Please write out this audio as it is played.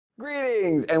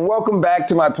Greetings and welcome back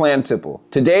to my plant tipple.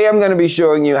 Today I'm going to be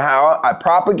showing you how I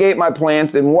propagate my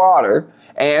plants in water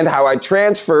and how I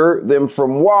transfer them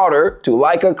from water to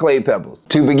Leca clay pebbles.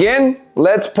 To begin,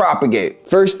 let's propagate.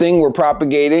 First thing we're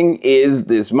propagating is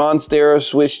this Monstera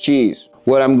Swiss cheese.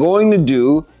 What I'm going to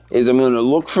do is I'm going to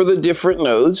look for the different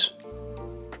nodes,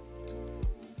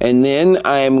 and then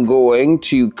I am going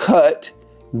to cut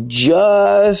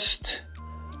just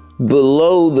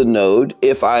below the node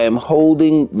if I am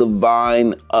holding the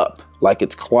vine up, like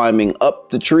it's climbing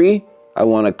up the tree. I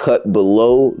want to cut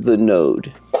below the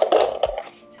node.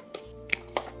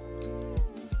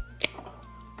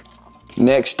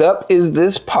 Next up is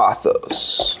this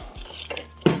pothos.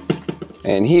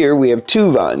 And here we have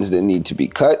two vines that need to be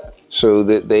cut so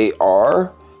that they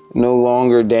are no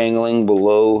longer dangling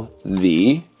below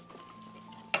the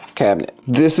cabinet.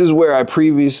 This is where I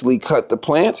previously cut the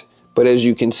plant, but as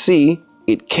you can see,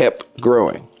 it kept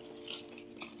growing.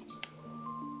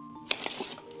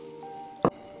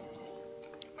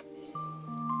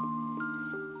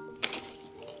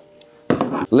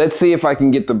 Let's see if I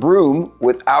can get the broom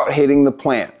without hitting the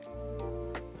plant.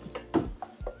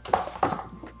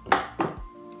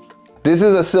 This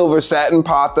is a silver satin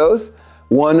pothos,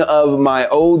 one of my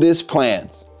oldest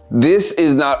plants. This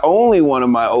is not only one of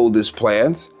my oldest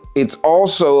plants, it's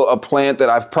also a plant that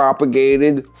I've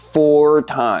propagated 4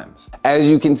 times. As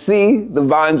you can see, the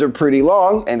vines are pretty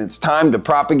long and it's time to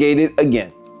propagate it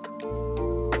again.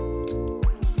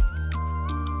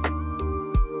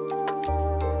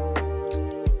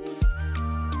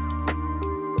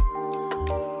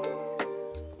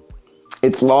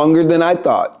 It's longer than I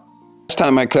thought. Last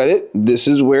time I cut it, this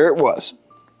is where it was.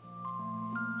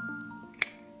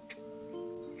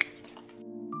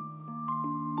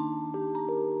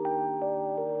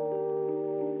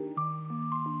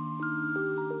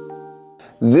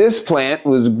 This plant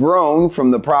was grown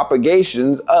from the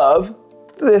propagations of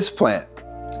this plant.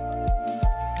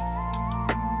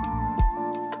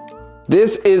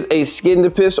 This is a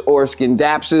Scindapus or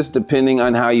Scindapsus, depending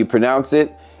on how you pronounce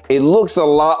it. It looks a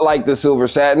lot like the silver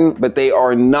satin, but they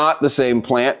are not the same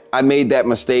plant. I made that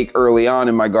mistake early on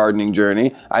in my gardening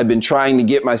journey. I've been trying to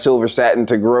get my silver satin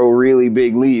to grow really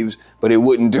big leaves, but it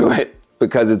wouldn't do it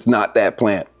because it's not that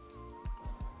plant.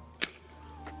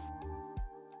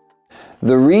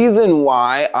 The reason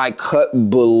why I cut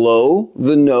below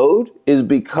the node is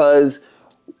because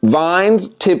vines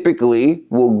typically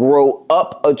will grow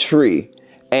up a tree,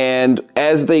 and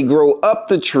as they grow up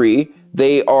the tree,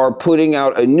 they are putting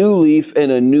out a new leaf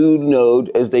and a new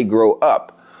node as they grow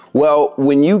up. Well,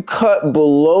 when you cut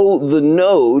below the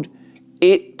node,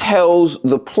 it tells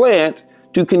the plant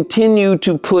to continue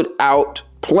to put out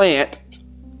plant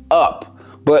up.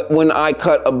 But when I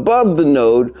cut above the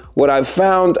node, what I've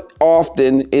found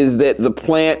often is that the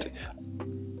plant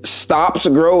stops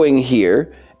growing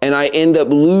here and I end up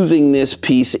losing this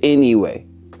piece anyway.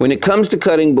 When it comes to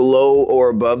cutting below or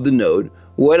above the node,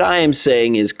 what I am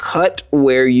saying is cut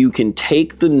where you can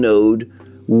take the node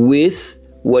with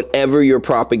whatever your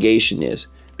propagation is,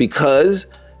 because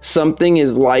something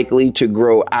is likely to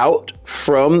grow out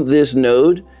from this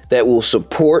node that will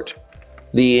support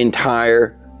the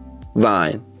entire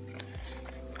vine.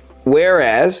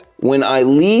 Whereas when I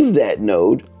leave that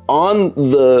node on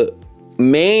the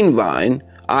main vine,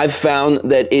 I've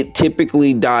found that it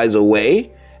typically dies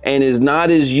away and is not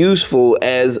as useful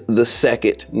as the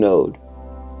second node.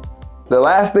 The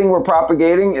last thing we're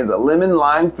propagating is a lemon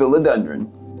lime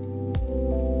philodendron.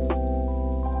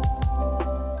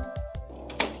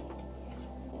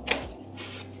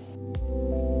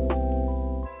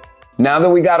 Now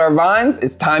that we got our vines,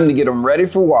 it's time to get them ready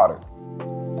for water.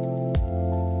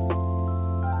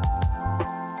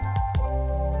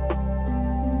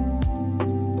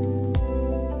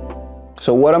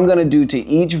 So what I'm gonna do to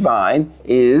each vine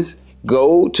is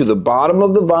go to the bottom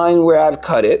of the vine where I've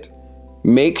cut it,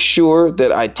 make sure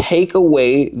that I take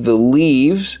away the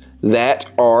leaves that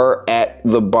are at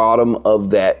the bottom of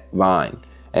that vine.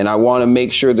 And I wanna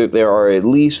make sure that there are at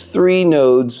least 3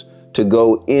 nodes to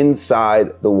go inside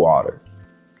the water.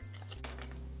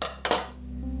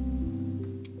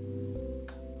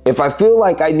 If I feel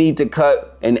like I need to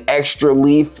cut an extra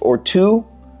leaf or 2,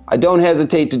 I don't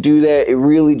hesitate to do that. It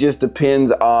really just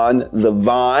depends on the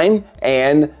vine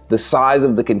and the size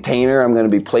of the container I'm going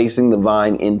to be placing the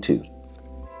vine into.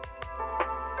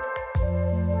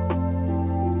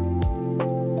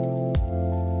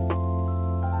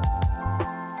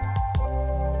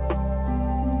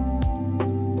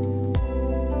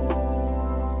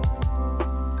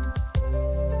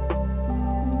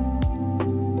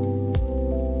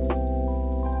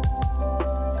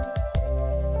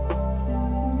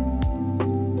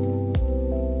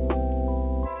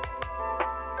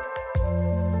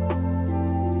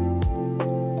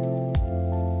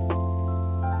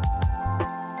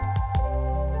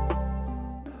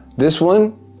 This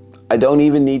one, I don't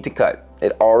even need to cut.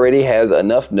 It already has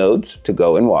enough nodes to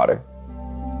go in water.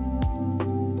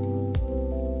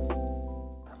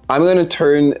 I'm going to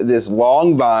turn this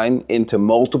long vine into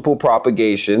multiple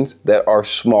propagations that are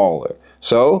smaller.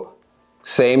 So,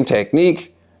 same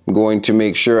technique. I'm going to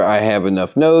make sure I have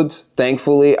enough nodes.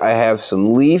 Thankfully, I have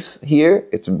some leaves here.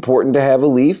 It's important to have a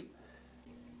leaf.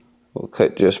 We'll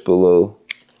cut just below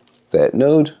that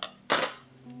node.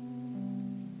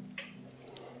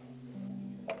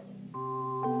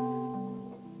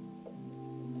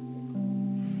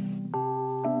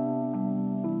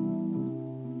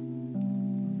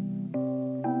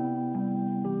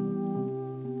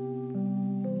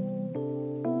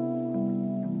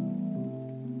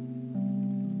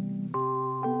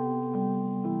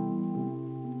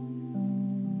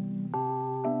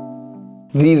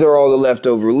 These are all the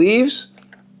leftover leaves.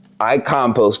 I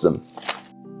compost them.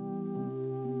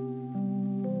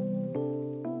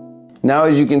 Now,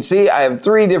 as you can see, I have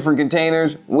 3 different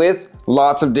containers with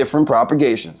lots of different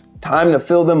propagations. Time to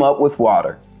fill them up with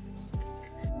water.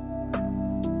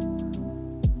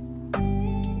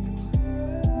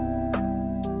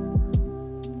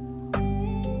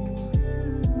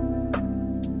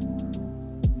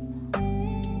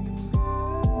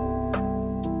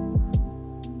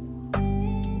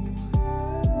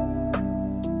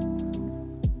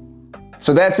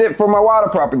 So that's it for my water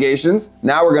propagations.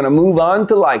 Now we're going to move on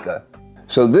to Leca.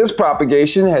 So this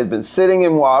propagation has been sitting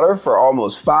in water for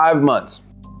almost 5 months.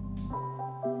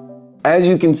 As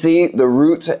you can see, the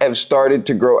roots have started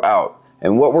to grow out.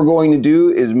 And what we're going to do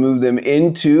is move them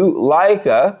into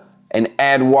Leca and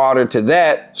add water to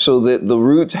that so that the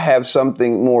roots have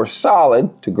something more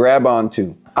solid to grab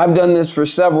onto. I've done this for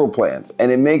several plants,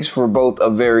 and it makes for both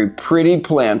a very pretty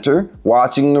planter,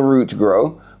 watching the roots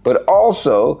grow, but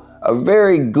also a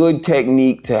very good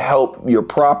technique to help your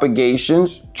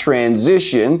propagations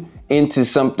transition into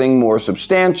something more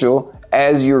substantial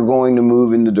as you're going to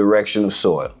move in the direction of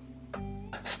soil.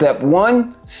 Step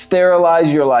 1,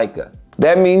 sterilize your Leca.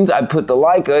 That means I put the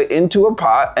Leca into a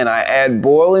pot and I add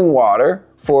boiling water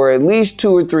for at least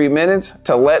 2 or 3 minutes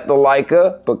to let the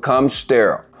Leca become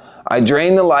sterile. I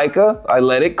drain the Leca, I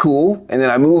let it cool, and then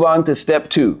I move on to step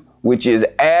 2, which is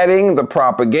adding the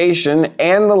propagation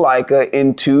and the Leca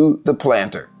into the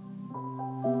planter.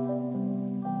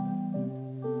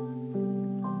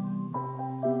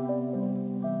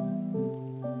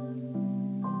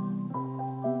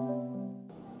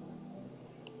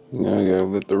 Now I gotta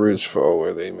let the roots fall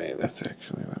where they may. That's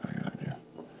actually what I gotta do.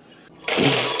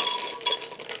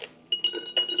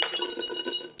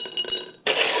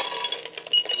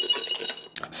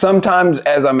 Sometimes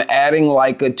as I'm adding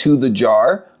Leca to the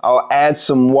jar, I'll add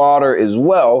some water as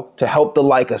well to help the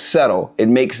Leca settle. It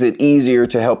makes it easier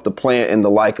to help the plant and the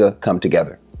Leca come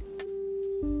together.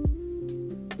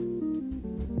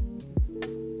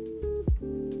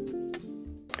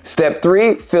 Step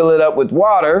 3, fill it up with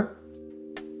water.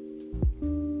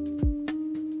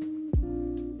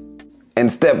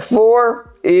 And step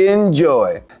 4,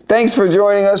 enjoy. Thanks for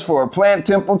joining us for a Plant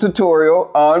Temple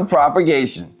tutorial on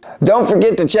propagation. Don't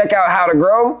forget to check out how to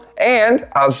grow, and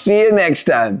I'll see you next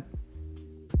time.